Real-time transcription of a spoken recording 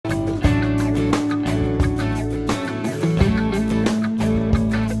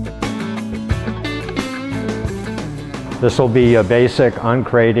This will be a basic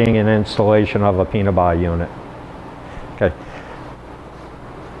uncrating and installation of a Piñabar unit. Okay.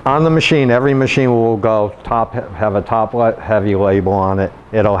 On the machine, every machine will have a top heavy label on it.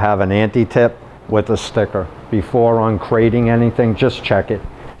 It'll have an anti-tip with a sticker. Before uncrating anything, just check it.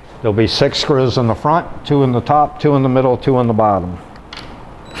 There'll be 6 screws in the front, 2 in the top, 2 in the middle, 2 in the bottom.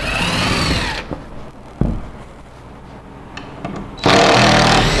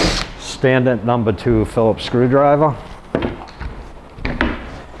 Standard number 2 Phillips screwdriver.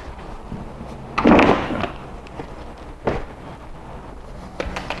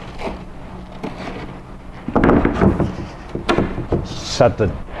 Set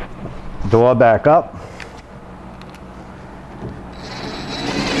the door back up.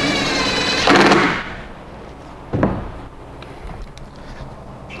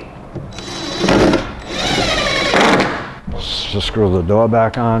 Just screw the door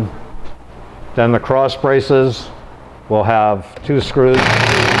back on. Then the cross braces will have 2 screws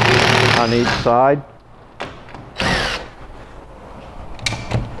on each side.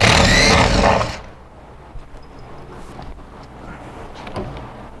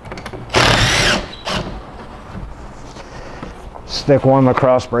 Stick one of the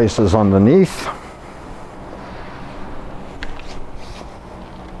cross braces underneath.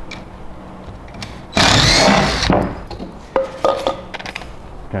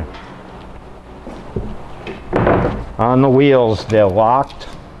 Okay. On the wheels, they're locked.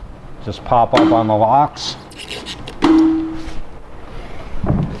 Just pop up on the locks.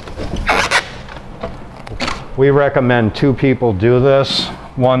 We recommend 2 people do this.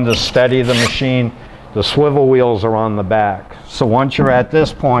 One to steady the machine. The swivel wheels are on the back. So once you're at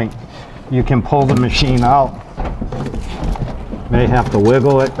this point, you can pull the machine out. May have to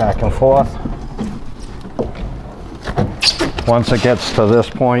wiggle it back and forth. Once it gets to this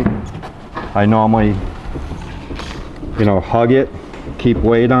point, I normally, hug it, keep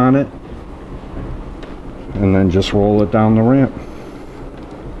weight on it, and then just roll it down the ramp.